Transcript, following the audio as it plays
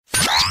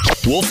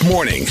Wolf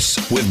Mornings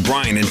with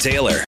Brian and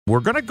Taylor. We're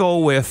going to go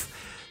with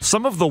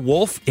some of the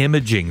Wolf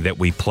imaging that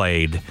we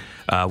played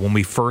when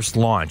we first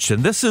launched.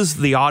 And this is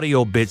the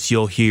audio bits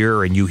you'll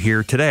hear and you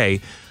hear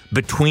today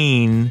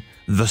between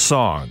the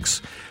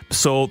songs.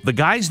 So the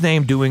guy's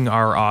name doing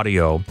our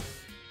audio,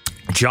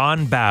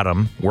 John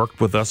Badham, worked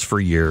with us for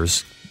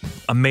years.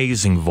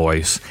 Amazing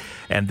voice.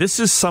 And this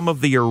is some of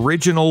the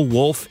original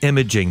Wolf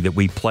imaging that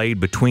we played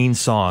between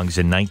songs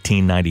in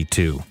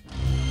 1992.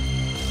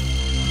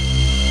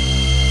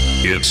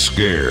 It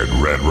scared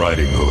Red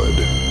Riding Hood.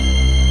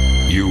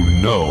 You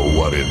know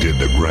what it did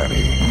to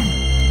Granny.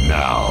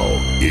 Now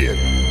it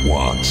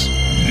wants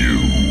you.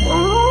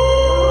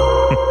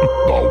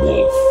 The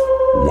Wolf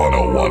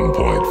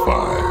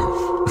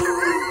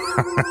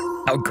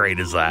 101.5. How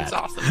great is that? That's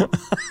awesome.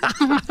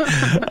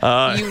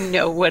 You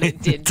know what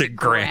it did to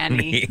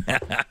Granny.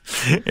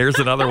 Here's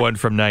another one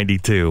from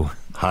 92.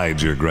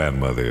 Hide your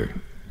grandmother.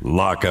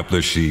 Lock up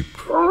the sheep.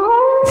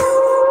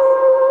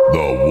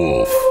 The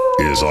wolf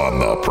is on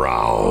the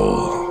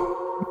prowl.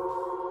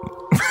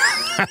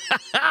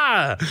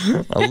 I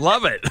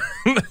love it.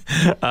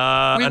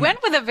 We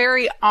went with a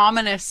very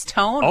ominous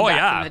tone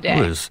back in the day.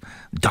 It was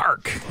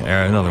dark.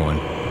 Another one.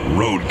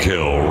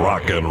 Roadkill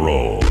rock and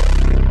roll.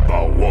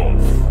 The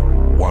Wolf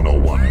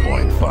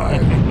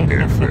 101.5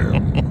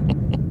 FM.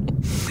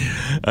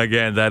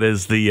 Again, that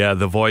is the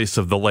voice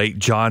of the late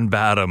John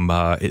Badham.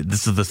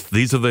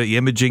 These are the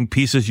imaging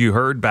pieces you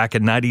heard back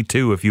in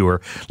 92 if you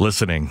were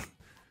listening.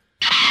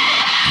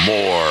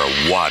 More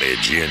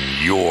wattage in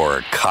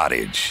your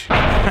cottage.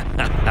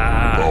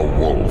 The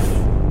Wolf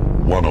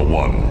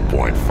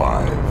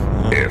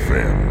 101.5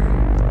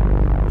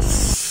 FM.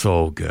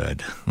 So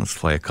good. Let's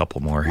play a couple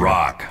more here.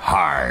 Rock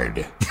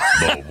hard.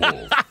 The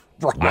Wolf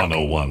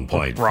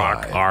 101.5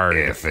 Rock hard.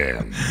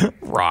 FM.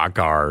 Rock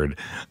hard.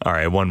 All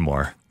right, one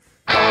more.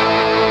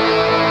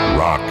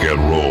 Rock and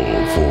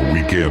roll for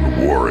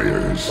weekend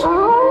warriors. The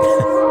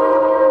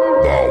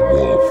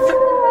Wolf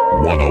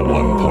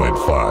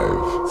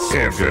 101.5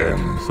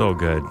 FM. So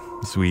good.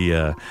 As we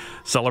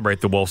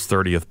celebrate the Wolf's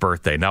 30th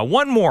birthday. Now,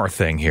 one more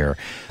thing here.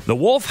 The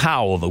Wolf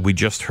Howl that we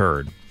just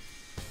heard.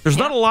 There's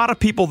not a lot of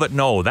people that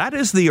know. That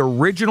is the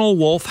original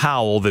Wolf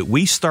Howl that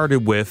we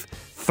started with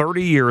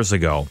 30 years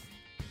ago.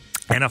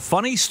 And a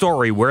funny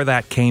story where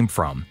that came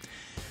from.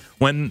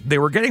 When they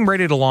were getting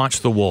ready to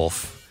launch the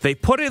Wolf, they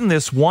put in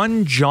this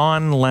one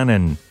John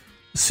Lennon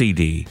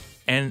CD.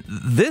 And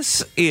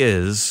this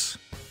is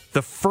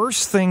the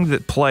first thing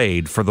that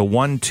played for the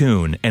one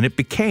tune, and it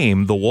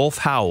became the Wolf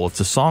Howl. It's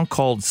a song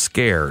called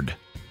Scared.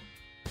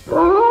 All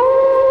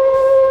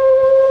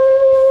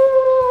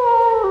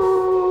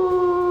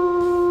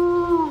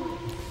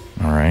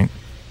right.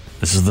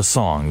 This is the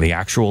song, the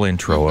actual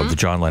intro of the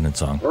John Lennon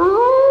song.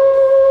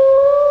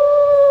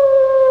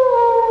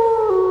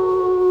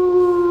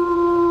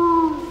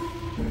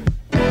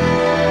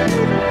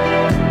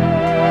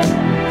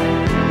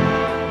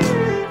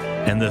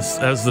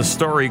 As the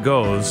story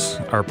goes,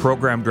 our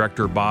program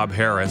director, Bob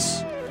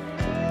Harris,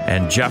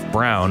 and Jeff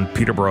Brown,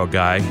 Peterborough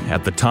guy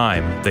at the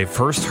time, they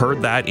first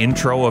heard that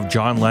intro of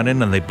John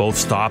Lennon and they both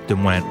stopped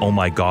and went, oh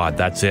my God,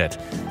 that's it.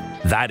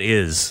 That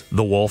is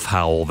the Wolf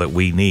Howl that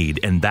we need.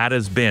 And that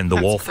has been the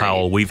Wolf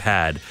Howl we've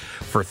had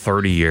for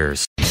 30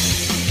 years.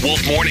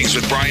 Wolf Mornings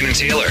with Brian and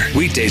Taylor.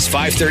 Weekdays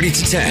 5:30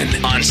 to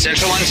 10 on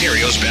Central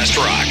Ontario's Best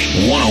Rock.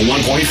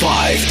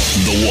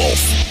 101.5 The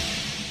Wolf.